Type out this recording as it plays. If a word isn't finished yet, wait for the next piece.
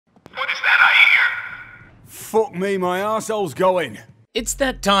that, I hear. Fuck me, my arsehole's going. It's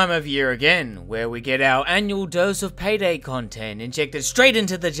that time of year again, where we get our annual dose of payday content injected straight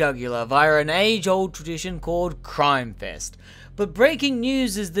into the jugular via an age-old tradition called Crime Fest. But breaking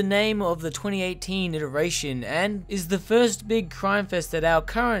news is the name of the 2018 iteration and is the first big crime fest that our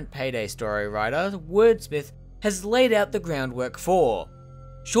current payday story writer, Wordsmith, has laid out the groundwork for.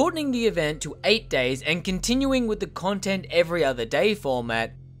 Shortening the event to 8 days and continuing with the content every other day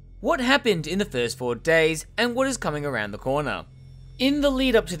format, what happened in the first 4 days and what is coming around the corner. In the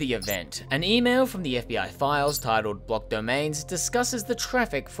lead up to the event, an email from the FBI files titled Block Domains discusses the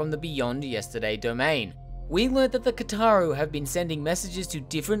traffic from the Beyond Yesterday domain. We learned that the Kataru have been sending messages to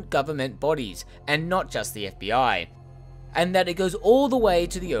different government bodies, and not just the FBI, and that it goes all the way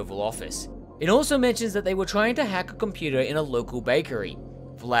to the Oval Office. It also mentions that they were trying to hack a computer in a local bakery.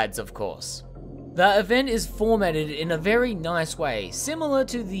 Vlad's, of course. The event is formatted in a very nice way, similar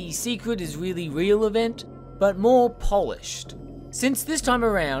to the Secret is Really Real event, but more polished. Since this time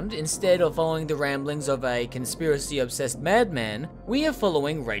around, instead of following the ramblings of a conspiracy-obsessed madman, we are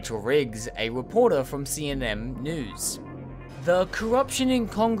following Rachel Riggs, a reporter from CNN News. The Corruption in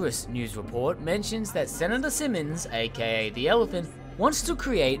Congress news report mentions that Senator Simmons, aka the Elephant, wants to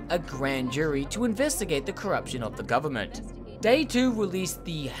create a grand jury to investigate the corruption of the government. Day 2 released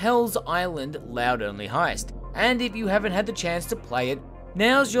the Hell's Island loud-only heist, and if you haven't had the chance to play it,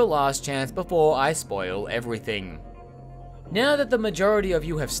 now's your last chance before I spoil everything. Now that the majority of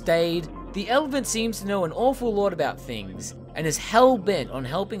you have stayed, the Elephant seems to know an awful lot about things, and is hell-bent on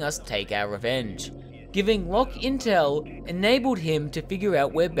helping us take our revenge. Giving Locke intel enabled him to figure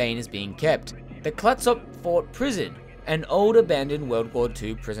out where Bane is being kept, the Klatsop Fort Prison, an old abandoned World War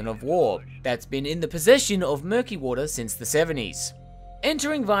II prison of war that's been in the possession of Murky Water since the 70s.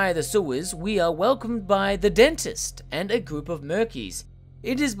 Entering via the sewers, we are welcomed by the Dentist and a group of Murkies.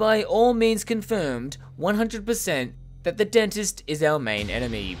 It is by all means confirmed, 100%, that the Dentist is our main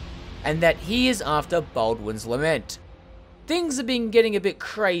enemy, and that he is after Baldwin's Lament. Things have been getting a bit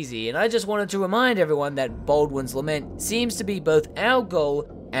crazy, and I just wanted to remind everyone that Baldwin's Lament seems to be both our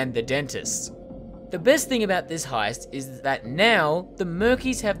goal and the Dentist's. The best thing about this heist is that now the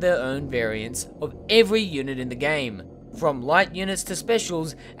Murkies have their own variants of every unit in the game, from light units to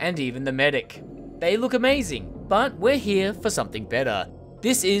specials and even the medic. They look amazing, but we're here for something better.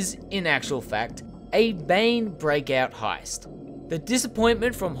 This is, in actual fact, a Bane breakout heist. The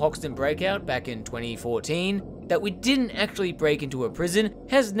disappointment from Hoxton Breakout back in 2014 that we didn't actually break into a prison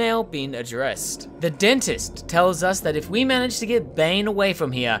has now been addressed. The Dentist tells us that if we manage to get Bane away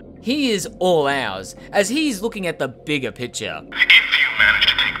from here, he is all ours, as he's looking at the bigger picture. If you manage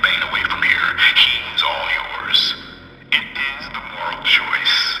to take Bane away from here, he's all yours. It is the moral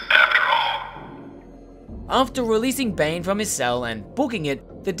choice, after all. After releasing Bane from his cell and booking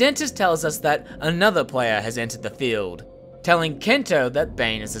it, the Dentist tells us that another player has entered the field, telling Kento that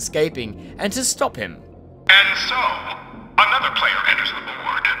Bane is escaping and to stop him. And so, another player enters the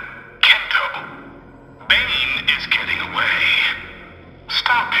board. Kento. Bane is getting away.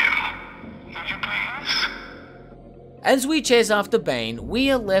 Stop him, would you please? As we chase after Bane,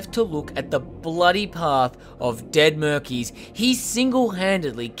 we are left to look at the bloody path of dead Murkies he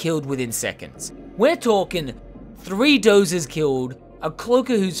single-handedly killed within seconds. We're talking 3 dozers killed, a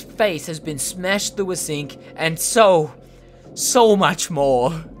cloaker whose face has been smashed through a sink, and so much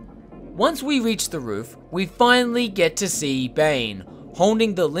more. Once we reach the roof, we finally get to see Bane,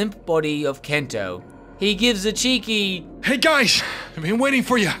 holding the limp body of Kento. He gives a cheeky, "Hey guys, I've been waiting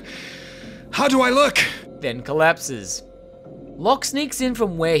for you. How do I look?" then collapses. Locke sneaks in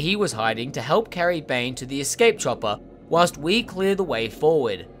from where he was hiding to help carry Bane to the escape chopper, whilst we clear the way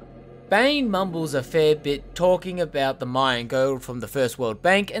forward. Bane mumbles a fair bit, talking about the Mayan gold from the First World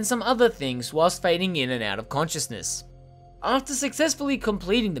Bank and some other things whilst fading in and out of consciousness. After successfully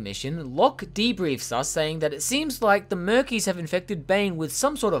completing the mission, Locke debriefs us saying that it seems like the Murkies have infected Bane with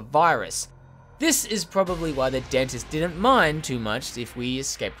some sort of virus. This is probably why the Dentist didn't mind too much if we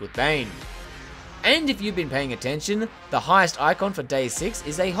escaped with Bane. And if you've been paying attention, the heist icon for Day 6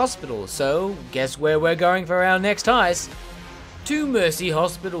 is a hospital, so guess where we're going for our next heist? To Mercy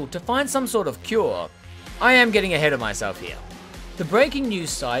Hospital to find some sort of cure. I am getting ahead of myself here. The breaking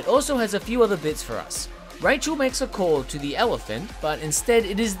news site also has a few other bits for us. Rachel makes a call to the Elephant, but instead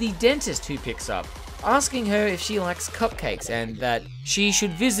it is the Dentist who picks up, asking her if she likes cupcakes and that she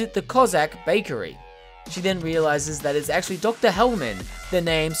should visit the Cossack bakery. She then realizes that it's actually Dr. Hellman, the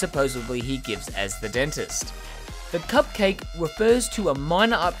name supposedly he gives as the Dentist. The cupcake refers to a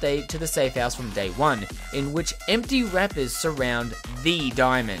minor update to the safe house from Day 1, in which empty wrappers surround the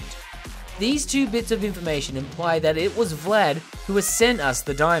diamond. These 2 bits of information imply that it was Vlad who has sent us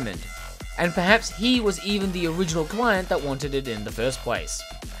the diamond. and perhaps he was even the original client that wanted it in the first place.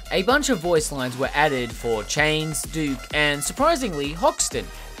 A bunch of voice lines were added for Chains, Duke, and surprisingly, Hoxton,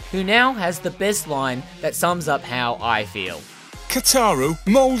 who now has the best line that sums up how I feel. Kataru,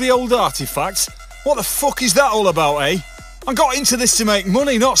 mouldy old artifacts? What the fuck is that all about, eh? I got into this to make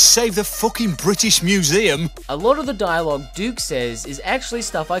money, not save the fucking British Museum. A lot of the dialogue Duke says is actually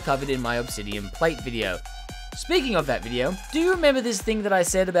stuff I covered in my Obsidian Plate video. Speaking of that video, do you remember this thing that I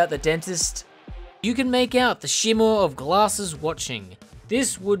said about the dentist? You can make out the shimmer of glasses watching.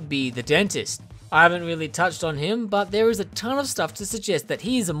 This would be the dentist. I haven't really touched on him, but there is a ton of stuff to suggest that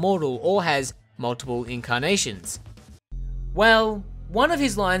he is immortal or has multiple incarnations. Well, one of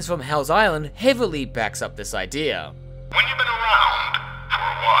his lines from Hell's Island heavily backs up this idea. When you've been around for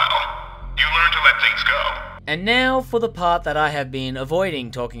a while, you learn to let things go. And now for the part that I have been avoiding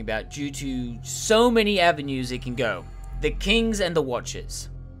talking about due to so many avenues it can go. The Kings and the Watchers.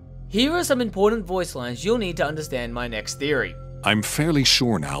 Here are some important voice lines you'll need to understand my next theory. I'm fairly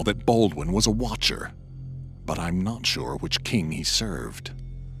sure now that Baldwin was a Watcher, but I'm not sure which king he served.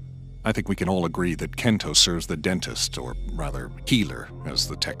 I think we can all agree that Kento serves the dentist, or rather, healer, as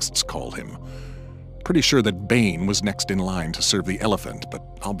the texts call him. Pretty sure that Bane was next in line to serve the elephant, but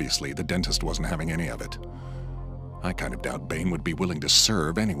obviously the dentist wasn't having any of it. I kind of doubt Bane would be willing to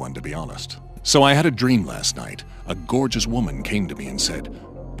serve anyone, to be honest. So I had a dream last night. A gorgeous woman came to me and said,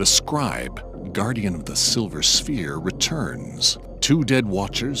 "The Scribe, guardian of the Silver Sphere, returns. 2 dead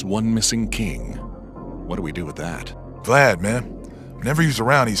Watchers, 1 missing king." What do we do with that? Vlad, man. Whenever he's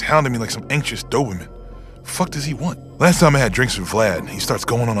around, he's hounding me like some anxious Doberman. Fuck does he want? Last time I had drinks with Vlad, he starts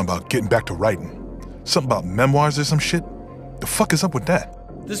going on about getting back to writing. Something about memoirs or some shit? The fuck is up with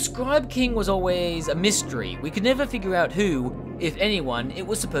that? The Scribe King was always a mystery. We could never figure out who, if anyone, it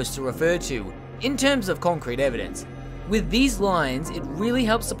was supposed to refer to, in terms of concrete evidence. With these lines, it really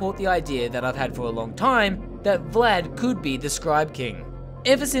helps support the idea that I've had for a long time, that Vlad could be the Scribe King.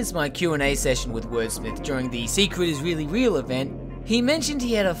 Ever since my Q&A session with Wordsmith during the Secret is Really Real event, he mentioned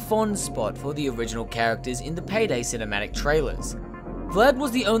he had a fond spot for the original characters in the Payday cinematic trailers. Vlad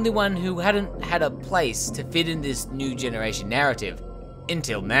was the only one who hadn't had a place to fit in this new generation narrative,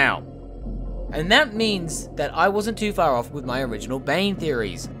 until now. And that means that I wasn't too far off with my original Bane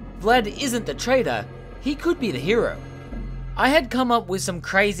theories. Vlad isn't the traitor, he could be the hero. I had come up with some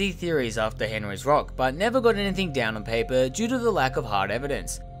crazy theories after Henry's Rock, but never got anything down on paper due to the lack of hard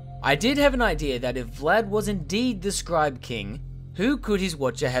evidence. I did have an idea that if Vlad was indeed the Scribe King, who could his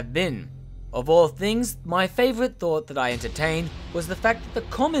Watcher have been? Of all things, my favourite thought that I entertained was the fact that the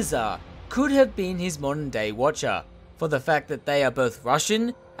Commissar could have been his modern day Watcher, for the fact that they are both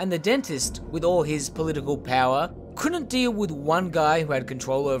Russian, and the dentist, with all his political power, couldn't deal with one guy who had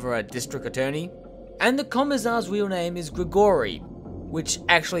control over a district attorney. And the Commissar's real name is Grigory, which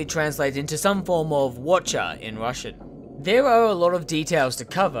actually translates into some form of Watcher in Russian. There are a lot of details to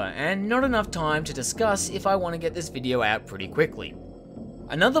cover, and not enough time to discuss if I want to get this video out pretty quickly.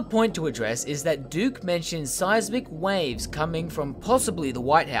 Another point to address is that Duke mentions seismic waves coming from possibly the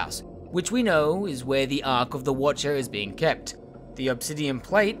White House, which we know is where the Ark of the Watcher is being kept. The Obsidian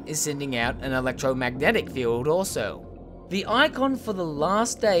Plate is sending out an electromagnetic field also. The icon for the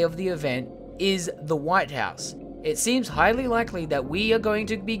last day of the event is the White House. It seems highly likely that we are going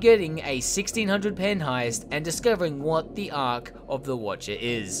to be getting a 1600 pen heist and discovering what the Ark of the Watcher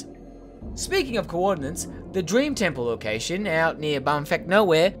is. Speaking of coordinates, the Dream Temple location out near Bumfuck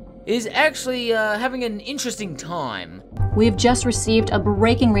Nowhere is actually having an interesting time. We have just received a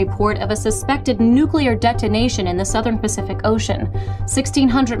breaking report of a suspected nuclear detonation in the southern Pacific Ocean,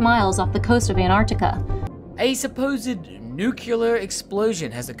 1,600 miles off the coast of Antarctica. A supposed nuclear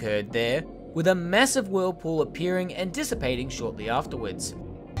explosion has occurred there, with a massive whirlpool appearing and dissipating shortly afterwards,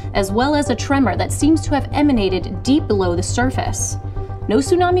 as well as a tremor that seems to have emanated deep below the surface. No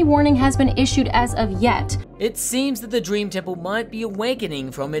tsunami warning has been issued as of yet. It seems that the Dream Temple might be awakening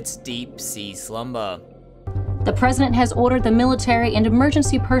from its deep sea slumber. The president has ordered the military and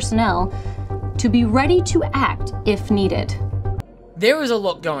emergency personnel to be ready to act if needed. There is a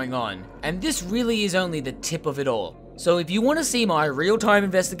lot going on, and this really is only the tip of it all. So if you want to see my real-time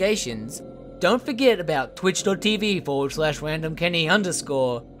investigations, don't forget about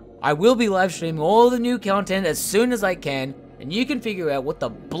twitch.tv/randomkenny_. I will be live streaming all the new content as soon as I can, and you can figure out what the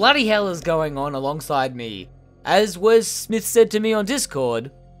bloody hell is going on alongside me. As Wordsmith said to me on Discord,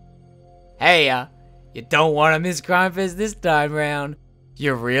 "Hey, you don't want to miss Crime Fest this time round.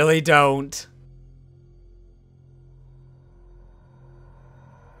 You really don't."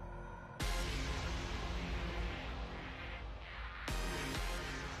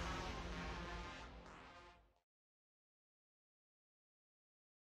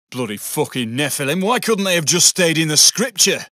 Bloody fucking Nephilim, why couldn't they have just stayed in the scripture?